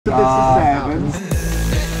This is sevens.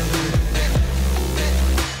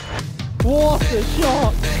 What a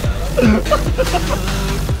shot!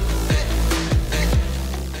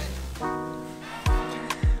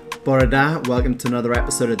 Borada, welcome to another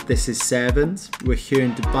episode of This is Sevens. We're here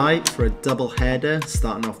in Dubai for a double header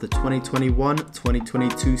starting off the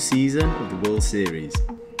 2021-2022 season of the World Series.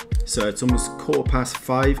 So it's almost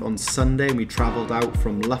 5:15 on Sunday and we travelled out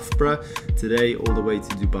from Loughborough today all the way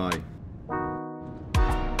to Dubai.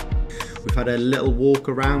 We've had a little walk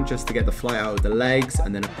around just to get the flight out of the legs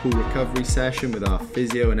and then a pool recovery session with our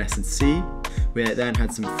physio and S&C. We then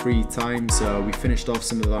had some free time, so we finished off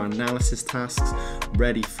some of our analysis tasks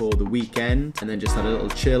ready for the weekend and then just had a little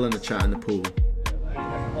chill and a chat in the pool.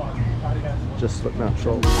 Just look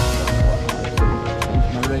natural.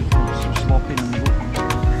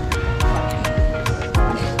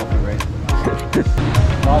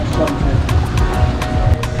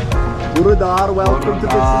 Buradar, welcome to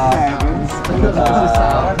This is Sevens.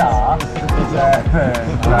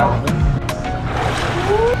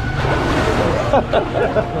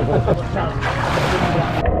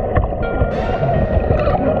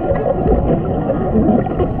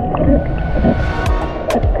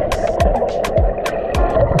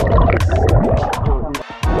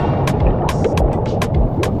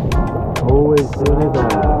 Always doing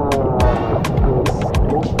that.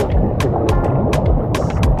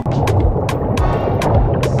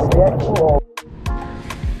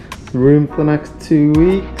 Room for the next 2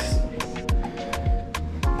 weeks.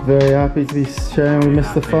 Very happy to be sharing with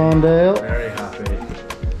Mr. Farndale. Very happy.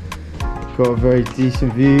 Got a very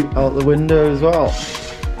decent view out the window as well.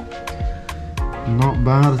 Not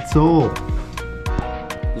bad at all.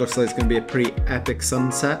 Looks like it's going to be a pretty epic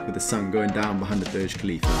sunset with the sun going down behind the Burj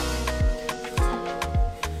Khalifa.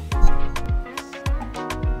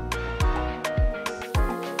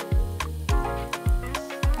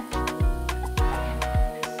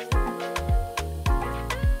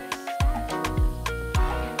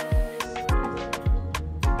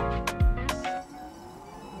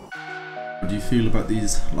 What do you feel about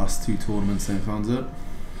these last two tournaments then, Fanzo?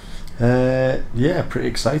 Yeah, pretty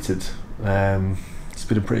excited. It's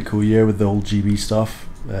been a pretty cool year with the whole GB stuff.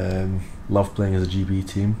 Love playing as a GB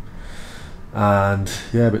team. And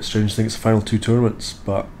yeah, a bit strange to think it's the final two tournaments,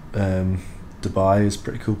 but Dubai is a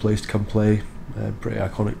pretty cool place to come play. Pretty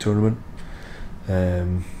iconic tournament.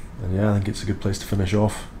 And yeah, I think it's a good place to finish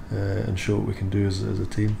off and show what we can do as a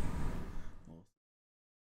team.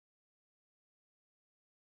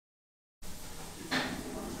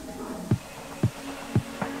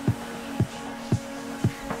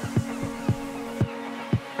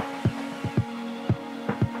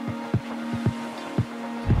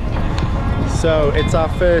 So it's our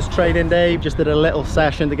first training day. Just did a little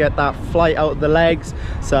session to get that flight out of the legs.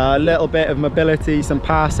 So a little bit of mobility, some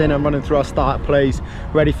passing and running through our start plays,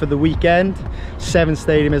 ready for the weekend. Sevens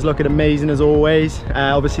Stadium is looking amazing as always.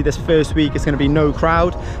 Obviously this first week it's going to be no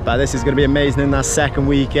crowd, but this is going to be amazing in that second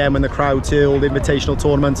weekend when the crowd's here, all the invitational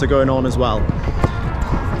tournaments are going on as well.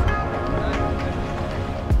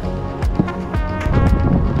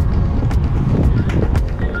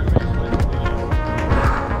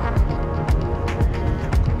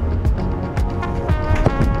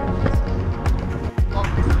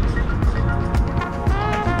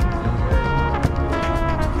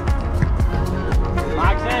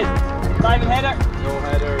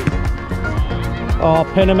 Oh,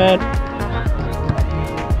 pin him in.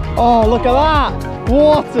 Oh, look at that.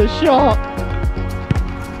 What a shot.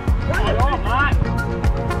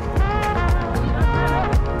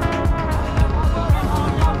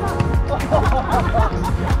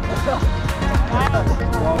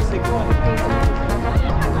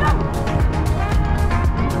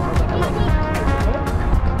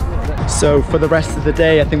 So for the rest of the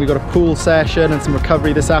day, I think we've got a pool session and some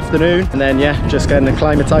recovery this afternoon. And then yeah, just getting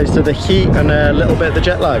acclimatized to the heat and a little bit of the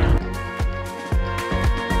jet lag.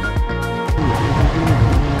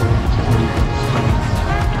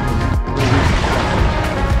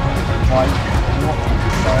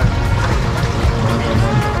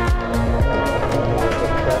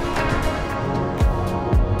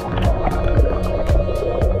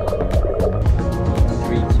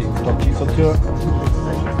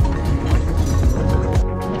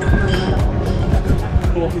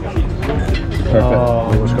 Perfect.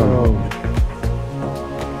 Oh, What's going on?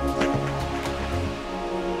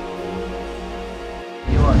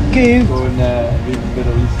 Good. Going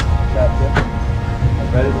Middle East captain. I'm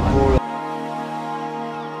ready for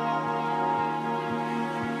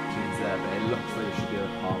there, but it looks like it should be a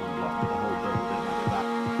palm and block the whole building like that.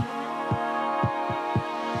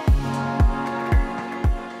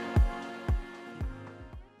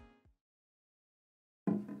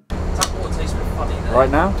 right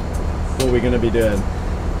now. What are we going to be doing?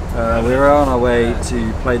 We're on our way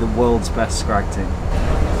to play the world's best Scrag team.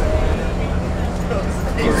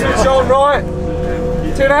 It's on right!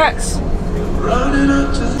 2 nets!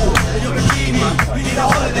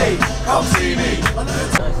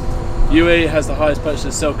 UE has the highest purchase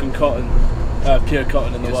of silk and cotton, pure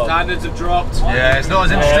cotton in the world. Standards have dropped. Yeah, it's not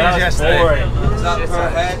as interesting as yesterday. Is that per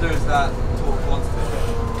head or is that total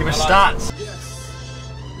quantity? Give us stats.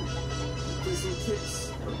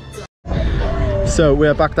 So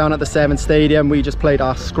we're back down at the Severn Stadium. We just played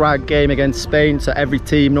our Scrag game against Spain, so every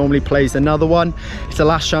team normally plays another one. It's the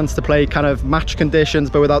last chance to play kind of match conditions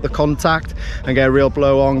but without the contact and get a real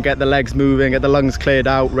blow on, get the legs moving, get the lungs cleared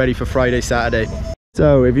out, ready for Friday, Saturday.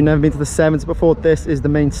 So if you've never been to the Sevens before, this is the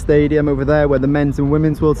main stadium over there where the men's and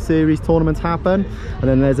women's World Series tournaments happen, and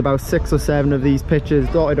then there's about 6 or 7 of these pitches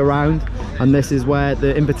dotted around, and this is where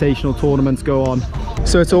the invitational tournaments go on.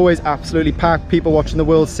 So it's always absolutely packed, people watching the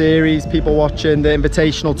World Series, people watching the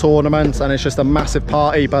invitational tournaments, and it's just a massive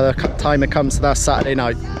party by the time it comes to that Saturday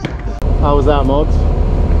night. How was that, Mods?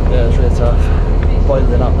 Yeah, it's really tough.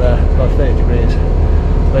 Boiling up there, about 30 degrees.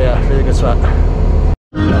 But yeah, really good sweat.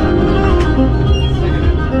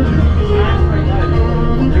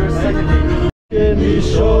 In these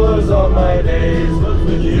shores of my days.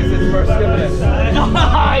 This is first skip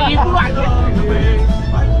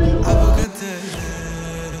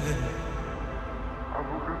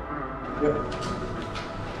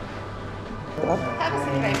Have a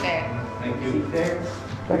seat right there.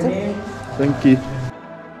 Thank you.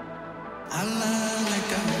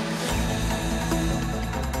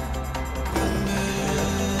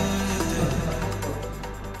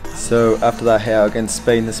 So after that hit out against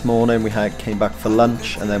Spain this morning, we came back for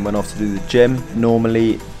lunch and then went off to do the gym.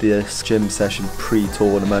 Normally this gym session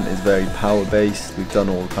pre-tournament is very power based. We've done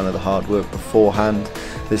all kind of the hard work beforehand.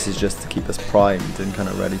 This is just to keep us primed and kind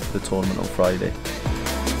of ready for the tournament on Friday.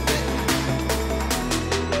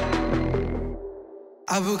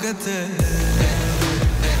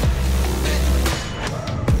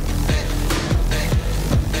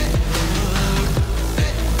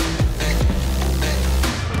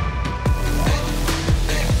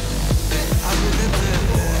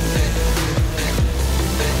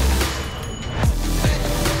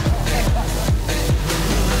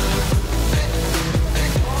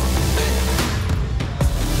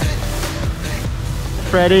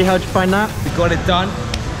 Freddie, how'd you find that? We got it done,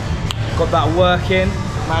 got that work in,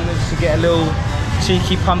 managed to get a little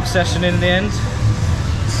cheeky pump session in the end.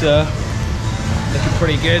 It's looking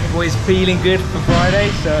pretty good. Boys feeling good for Friday,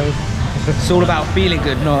 so it's all about feeling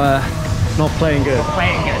good, not playing good.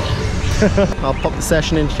 playing good. I'll pop the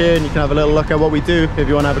session in here and you can have a little look at what we do if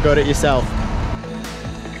you want to have a go at it yourself.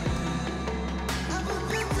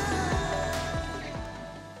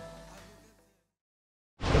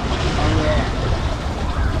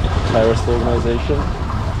 Terrorist organisation.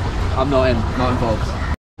 I'm not involved.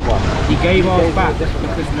 What? He gave ours back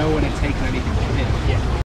because no one had taken anything from him. Yeah.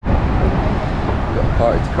 Got a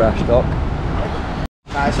party to crash, Doc.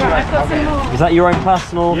 Okay. Is that your own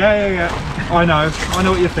personal? Yeah. I know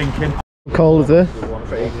what you're thinking. Cold, is it?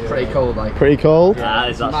 Pretty cold, like. Pretty cold? Yeah,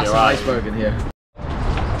 it's actually Massive alright. iceberg in here.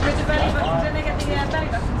 Where's the belly button? Didn't they get the belly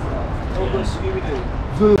button?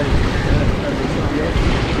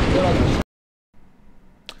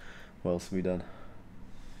 What else have we done?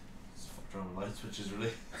 Light switches,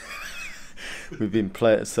 really. We've been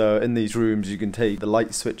playing, so in these rooms you can take the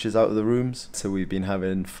light switches out of the rooms, so we've been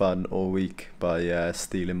having fun all week by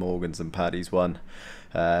stealing Morgan's and Paddy's one,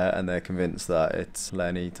 and they're convinced that it's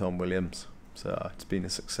Lenny, Tom Williams, so it's been a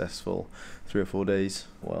successful 3 or 4 days.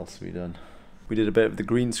 What else have we done? We did a bit of the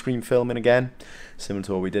green screen filming again, similar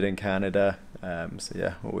to what we did in Canada, so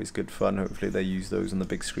yeah, always good fun. Hopefully they use those on the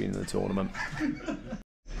big screen in the tournament.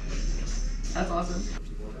 That's awesome.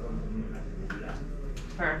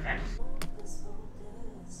 Perfect.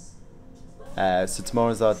 So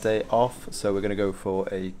tomorrow's our day off, so we're going to go for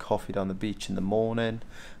a coffee down the beach in the morning,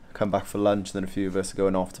 come back for lunch, and then a few of us are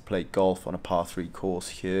going off to play golf on a par 3 course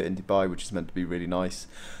here in Dubai, which is meant to be really nice,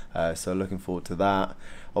 so looking forward to that.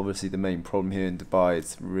 Obviously the main problem here in Dubai,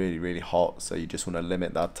 it's really hot, so you just want to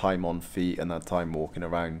limit that time on feet and that time walking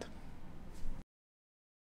around.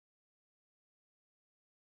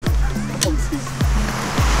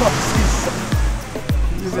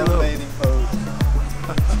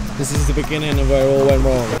 This is the beginning of where it all went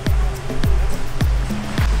wrong.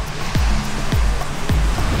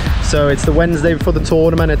 So it's the Wednesday before the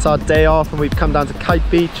tournament, it's our day off, and we've come down to Kite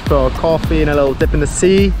Beach for a coffee and a little dip in the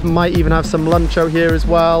sea. Might even have some lunch out here as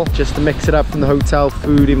well, just to mix it up from the hotel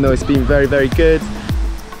food, even though it's been very good.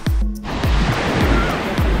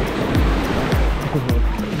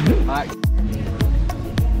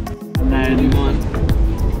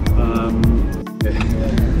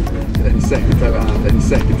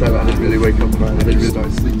 really wake up around and they really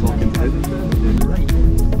start sleep talking to him.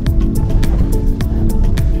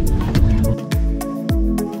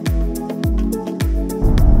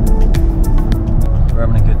 We're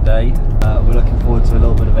having a good day. We're looking forward to a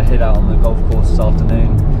little bit of a hit out on the golf course this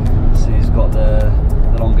afternoon. See who's got the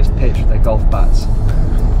longest pitch with their golf bats.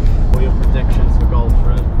 What are your predictions for golf,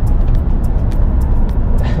 Fred?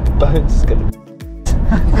 Bones is gonna.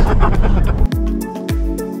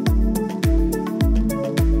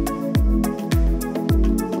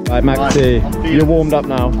 Right, Maxi, you're warmed up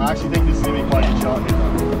now. I actually think this is going to be quite a shot here.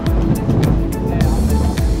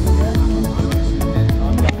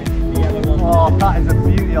 Oh, that is a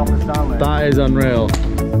beauty off the stand. That is unreal.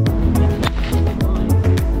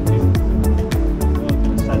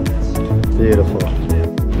 Beautiful.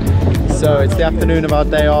 So it's the afternoon of our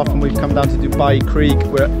day off and we've come down to Dubai Creek.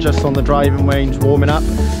 We're just on the driving range warming up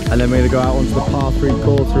and then we're going to go out onto the par 3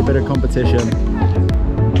 course for a bit of competition.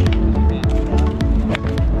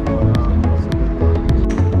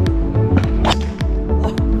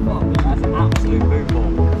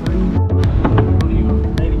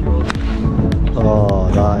 Oh,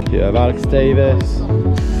 that. You have Alex Davis,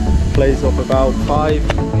 plays off about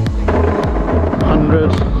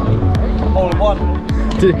 500. Hole in one.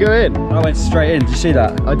 Did it go in? I went straight in. Did you see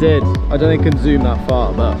that? I did. I don't think I can zoom that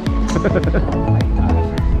far, but.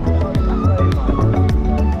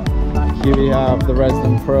 Here we have the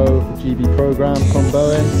resident pro for GB program from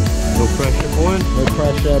Bowen. No pressure, boy. No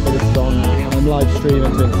pressure, but it's on. I'm live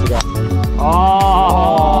streaming to Instagram.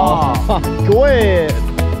 Oh! Go in!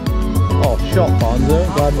 Oh, shot Bonzo.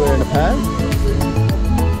 Glad we're in a pair.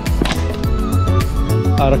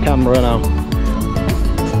 Out of camera now.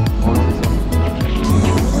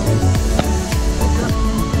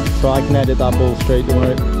 So I can edit that ball straight, don't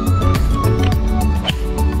worry.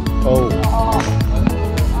 Oh.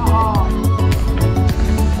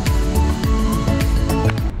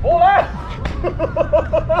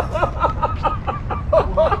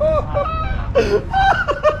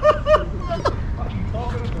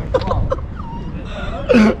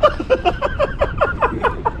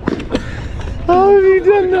 How have you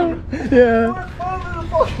done that? Yeah.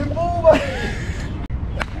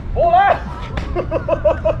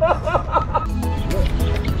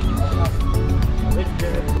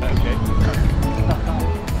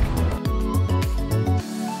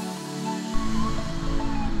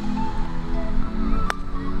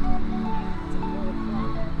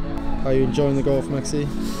 How are you enjoying the golf, Maxi?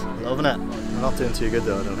 Loving it. I'm not doing too good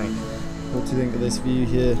though, I don't think. What do you think of this view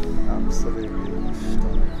here? Absolutely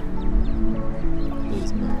stunning.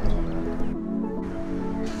 Please, mate.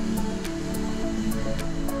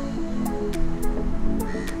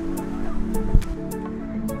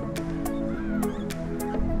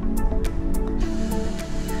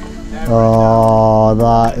 Oh,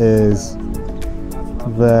 that is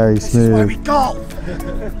very smooth. This is where we golf!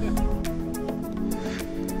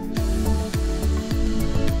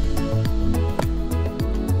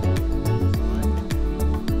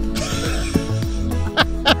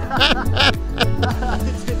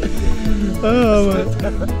 Oh my.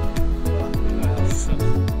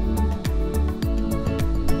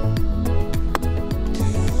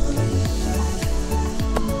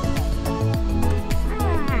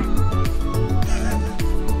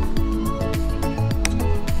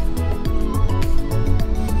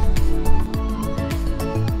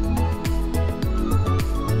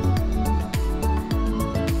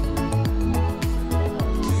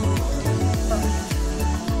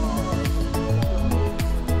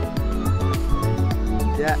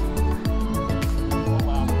 Yeah.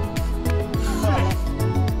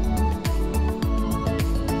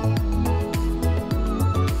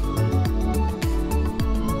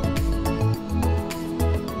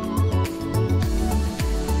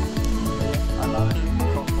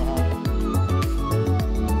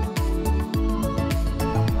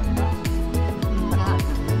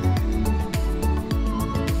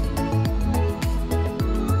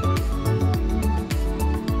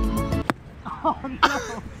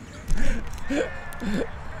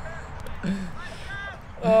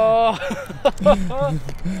 Oh!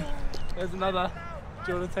 There's another.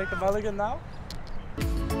 Do you want to take a mulligan now?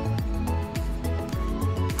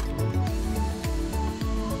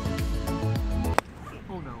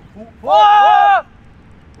 Oh no. Whoa!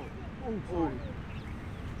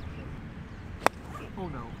 Oh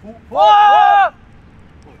no. Whoa!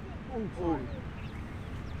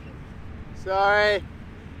 Sorry.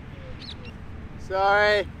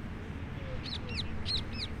 Sorry.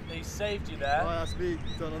 He saved you there. Oh, that's me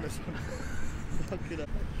done on this one. Fuck it up.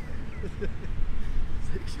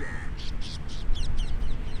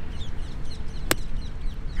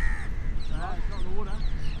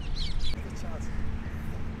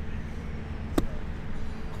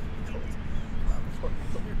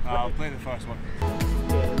 I'll play the first one.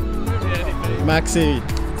 Maxi,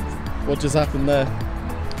 what just happened there?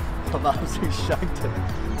 I've absolutely shanked him.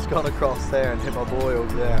 It's gone across there and hit my boy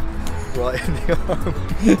over there, right in the arm.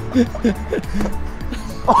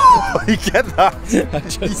 Oh, you get that? I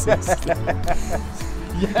just missed it.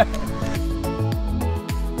 Yeah.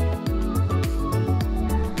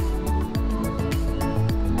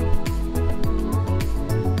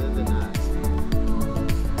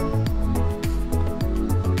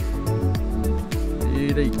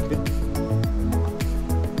 Beauty.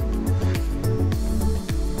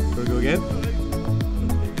 Go again.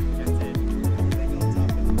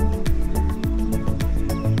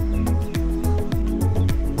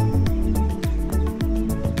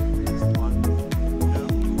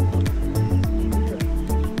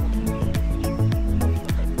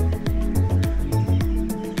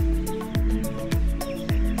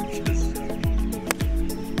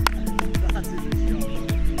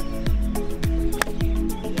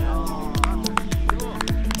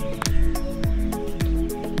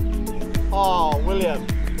 Oh, William.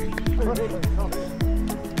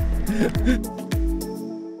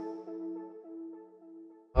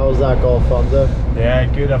 How was that golf, Fonzo? Yeah,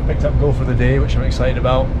 good. I've picked up goal for the day, which I'm excited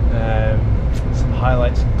about. Some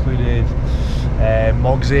highlights included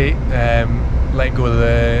Mogsy let go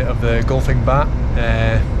of the golfing bat,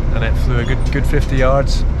 and it flew a good 50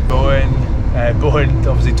 yards. Bowen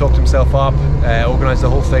obviously talked himself up, organised the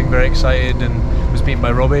whole thing, very excited, and was beaten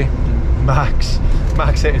by Robbie. Max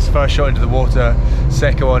hit his first shot into the water,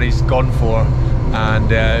 second one he's gone for, and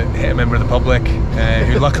hit a member of the public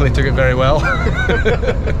who luckily took it very well.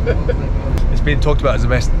 It's been talked about as the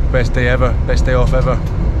best day ever, best day off ever.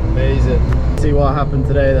 Amazing. See what happened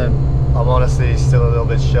today then? I'm honestly still a little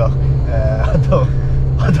bit shocked.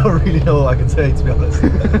 I don't really know what I can say, to be honest.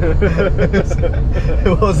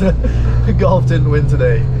 It was golf didn't win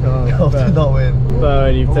today. Golf did not win.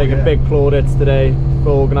 Bowen, you've taken big plaudits today for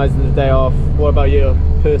organising the day off. What about your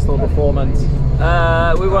personal performance?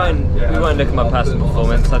 We won't look at my personal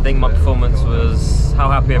performance. I think my performance was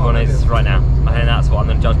how happy everyone is right now. I think that's what I'm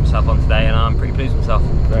going to judge myself on today, and I'm pretty pleased with myself.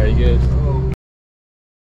 Very good.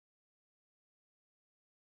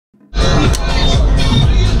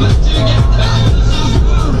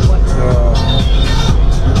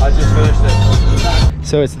 I just finished it.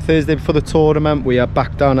 So it's the Thursday before the tournament. We are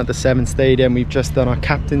back down at the Seven Stadium. We've just done our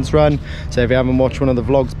captain's run. So if you haven't watched one of the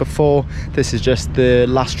vlogs before, this is just the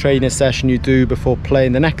last training session you do before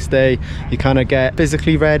playing the next day. You kind of get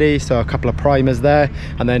physically ready, so a couple of primers there,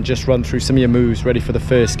 and then just run through some of your moves ready for the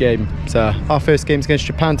first game. So our first game's against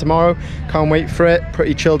Japan tomorrow. Can't wait for it.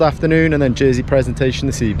 Pretty chilled afternoon, and then jersey presentation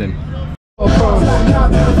this evening.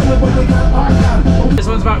 This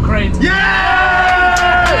one's about cranes.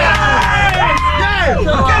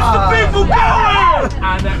 Get the people going!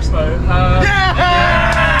 And Expo.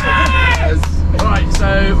 Yes! Right,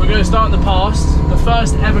 so we're going to start in the past. The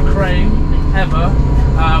first ever crane ever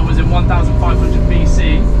was in 1500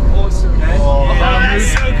 BC. Awesome.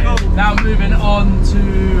 Okay. Now moving on to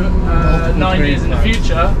 9 years in the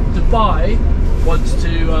future, Dubai wants to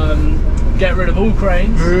get rid of all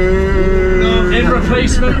cranes in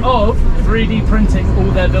replacement of 3D printing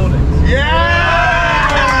all their buildings. Yeah!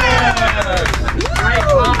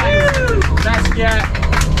 Let's get.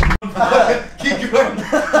 Keep going.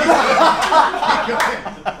 Keep going.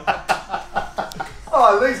 Oh,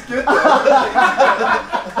 it looks good though.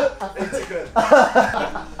 It's good.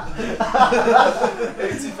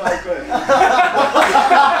 85 quid.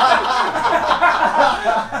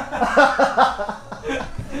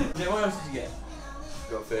 Yeah, what else did you get?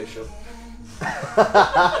 Got facial.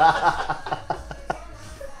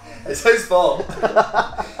 It's his fault.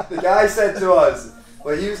 The guy said to us,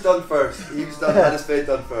 well, he was done first. He was done, had his face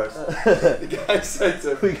done first. The guy said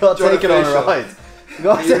to him, We got taken on a facial?" ride. We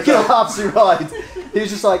got taken on an absolute ride. He was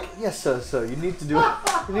just like, yes sir, you need to do a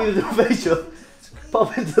facial.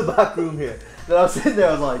 Pop into the back room here. Then I was sitting there,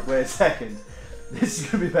 I was like, wait a second. This is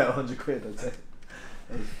going to be about 100 quid, I'd say.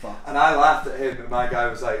 And I laughed at him, and my guy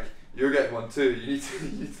was like, you're getting one too. You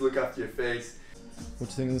need to look after your face. What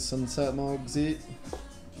do you think of the sunset, Mogsy?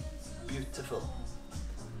 Beautiful.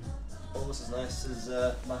 Almost as nice as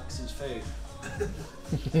Max's food.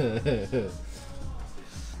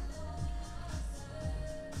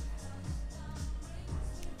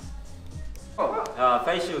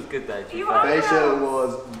 Facial was good though. Facial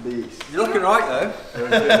was beast. You're looking right though.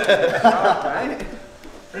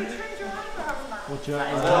 What's your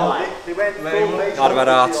They went full facial. I'd have had a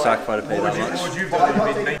heart attack if I'd have paid that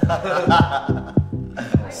much.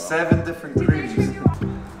 7 different creams.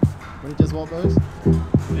 What did you just want those?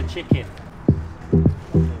 The chicken.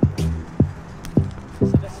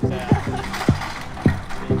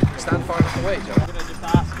 Stand far enough away, Joe. I'm going to just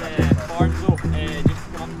ask Barnes up, just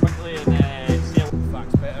to come up quickly and say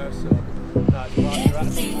Facts better, so that's what you're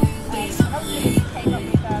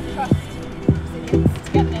at.